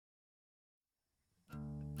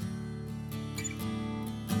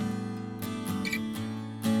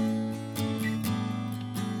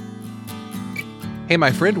Hey, my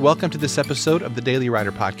friend, welcome to this episode of the Daily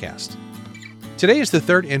Writer Podcast. Today is the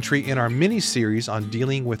third entry in our mini-series on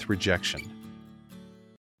dealing with rejection.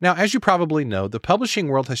 Now, as you probably know, the publishing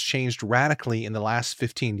world has changed radically in the last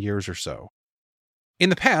 15 years or so. In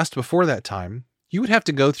the past, before that time, you would have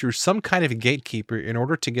to go through some kind of a gatekeeper in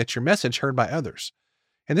order to get your message heard by others.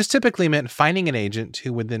 And this typically meant finding an agent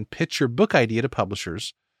who would then pitch your book idea to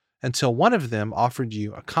publishers until one of them offered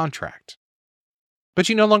you a contract. But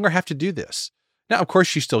you no longer have to do this. Now, of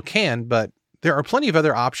course, you still can, but there are plenty of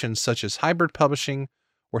other options such as hybrid publishing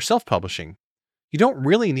or self-publishing. You don't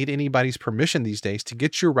really need anybody's permission these days to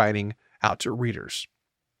get your writing out to readers.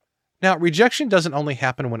 Now, rejection doesn't only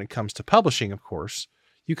happen when it comes to publishing, of course.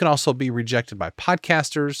 You can also be rejected by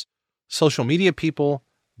podcasters, social media people,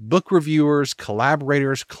 book reviewers,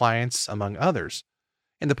 collaborators, clients, among others.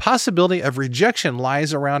 And the possibility of rejection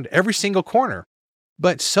lies around every single corner,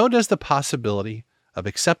 but so does the possibility of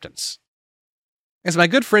acceptance. As my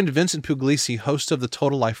good friend Vincent Puglisi, host of the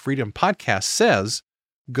Total Life Freedom podcast, says,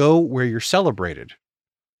 go where you're celebrated.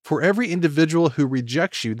 For every individual who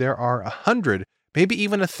rejects you, there are 100, maybe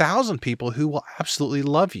even 1,000 people who will absolutely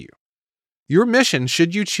love you. Your mission,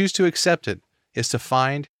 should you choose to accept it, is to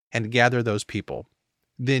find and gather those people.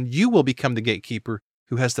 Then you will become the gatekeeper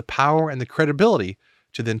who has the power and the credibility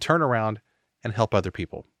to then turn around and help other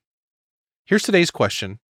people. Here's today's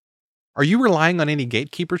question. Are you relying on any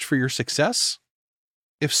gatekeepers for your success?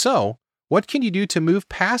 If so, what can you do to move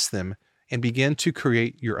past them and begin to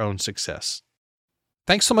create your own success?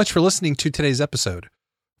 Thanks so much for listening to today's episode.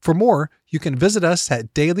 For more, you can visit us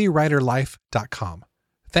at dailywriterlife.com.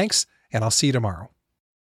 Thanks, and I'll see you tomorrow.